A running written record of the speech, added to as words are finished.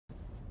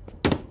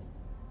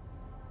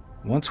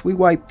Once we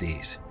wipe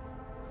these,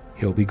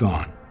 he'll be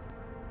gone.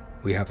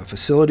 We have a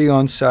facility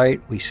on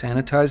site, we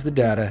sanitize the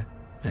data,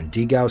 and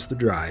degauss the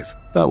drive.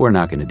 But we're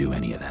not going to do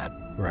any of that.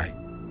 Right.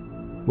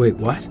 Wait,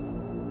 what?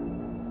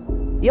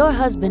 Your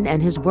husband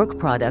and his work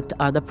product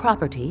are the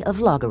property of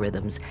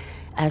Logorythms.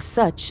 As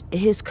such,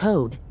 his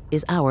code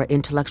is our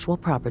intellectual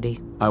property.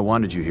 I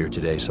wanted you here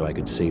today so I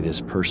could say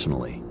this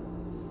personally.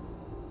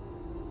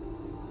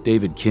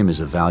 David Kim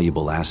is a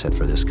valuable asset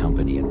for this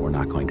company, and we're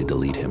not going to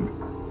delete him.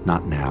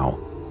 Not now.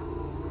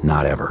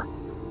 Not ever.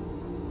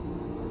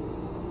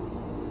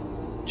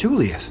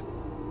 Julius,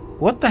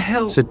 what the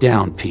hell? Sit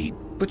down, Pete.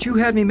 But you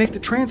had me make the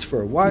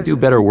transfer. Why? You do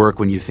better work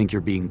when you think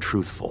you're being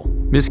truthful.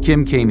 Miss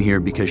Kim came here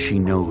because she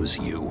knows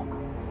you.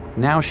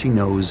 Now she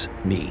knows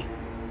me.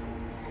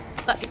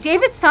 Look,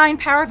 David signed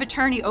power of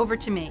attorney over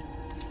to me.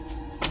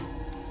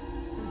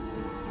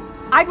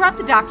 I brought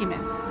the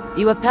documents.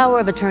 You have power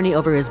of attorney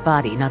over his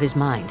body, not his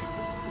mind.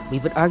 We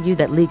would argue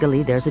that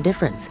legally there's a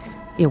difference.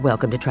 You're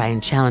welcome to try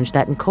and challenge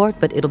that in court,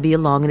 but it'll be a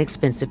long and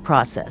expensive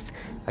process.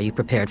 Are you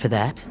prepared for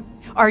that?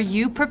 Are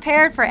you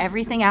prepared for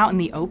everything out in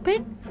the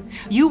open?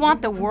 You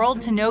want the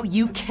world to know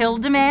you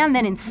killed a man,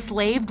 then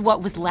enslaved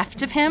what was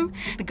left of him?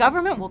 The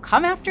government will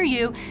come after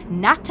you,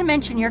 not to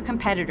mention your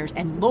competitors,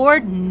 and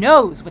Lord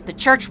knows what the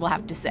church will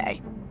have to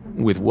say.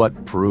 With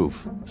what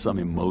proof? Some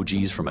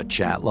emojis from a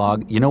chat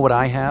log? You know what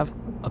I have?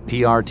 A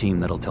PR team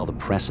that'll tell the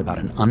press about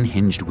an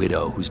unhinged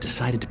widow who's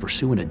decided to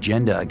pursue an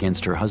agenda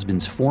against her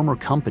husband's former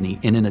company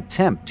in an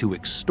attempt to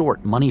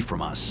extort money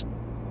from us.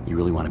 You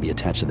really want to be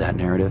attached to that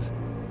narrative?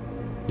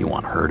 You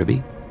want her to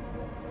be?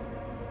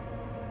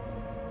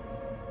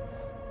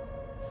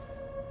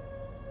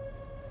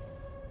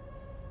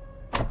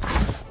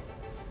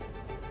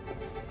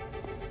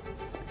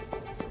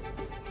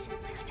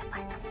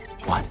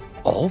 What?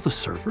 All the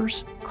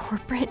servers?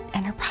 Corporate,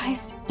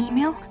 enterprise,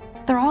 email,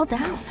 they're all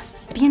down.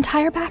 The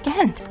entire back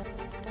end.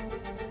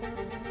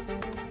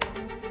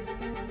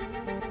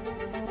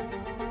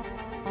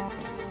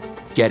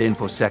 Get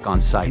InfoSec on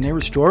site. Can they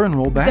restore and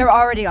roll back? They're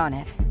already on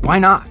it. Why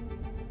not?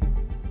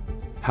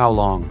 How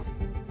long?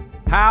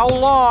 How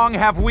long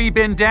have we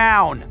been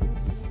down?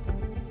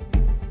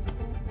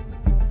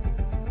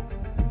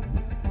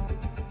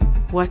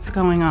 What's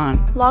going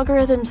on?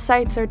 Logorythms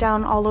sites are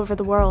down all over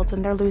the world,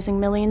 and they're losing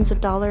millions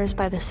of dollars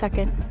by the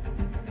second.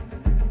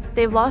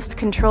 They've lost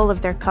control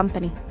of their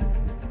company.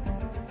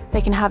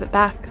 They can have it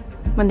back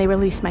when they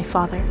release my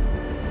father.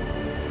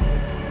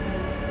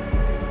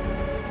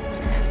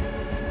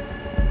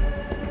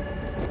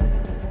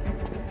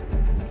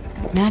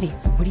 Maddie,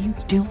 what are you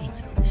doing?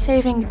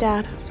 Saving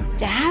Dad.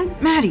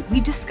 Dad? Maddie,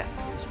 we discussed.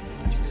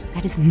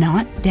 That is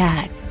not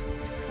Dad.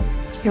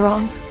 You're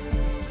wrong.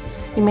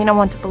 You may not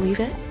want to believe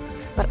it,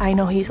 but I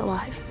know he's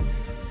alive.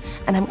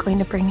 And I'm going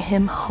to bring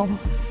him home.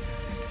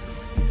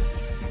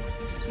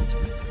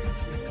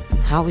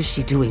 How is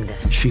she doing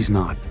this? She's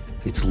not.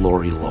 It's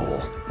Laurie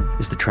Lowell.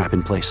 Is the trap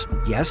in place?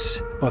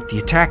 Yes, but the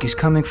attack is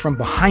coming from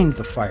behind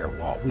the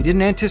firewall. We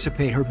didn't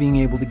anticipate her being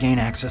able to gain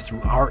access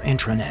through our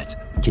intranet.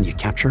 Can you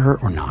capture her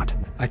or not?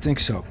 I think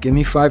so. Give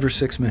me 5 or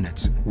 6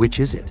 minutes. Which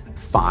is it?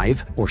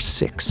 5 or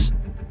 6?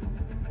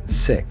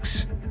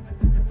 6.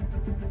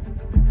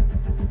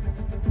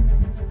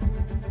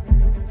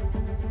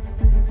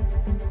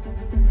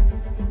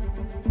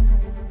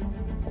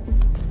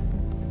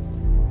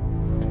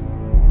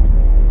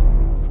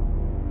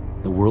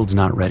 The world's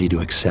not ready to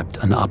accept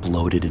an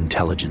uploaded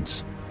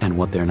intelligence. And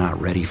what they're not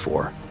ready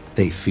for,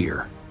 they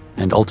fear.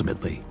 And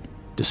ultimately,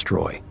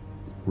 destroy.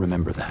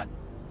 Remember that.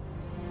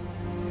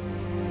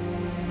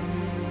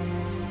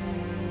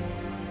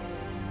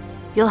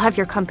 You'll have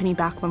your company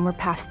back when we're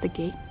past the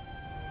gate.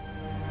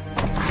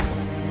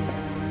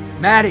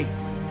 Maddie!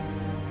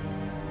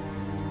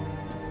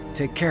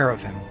 Take care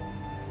of him.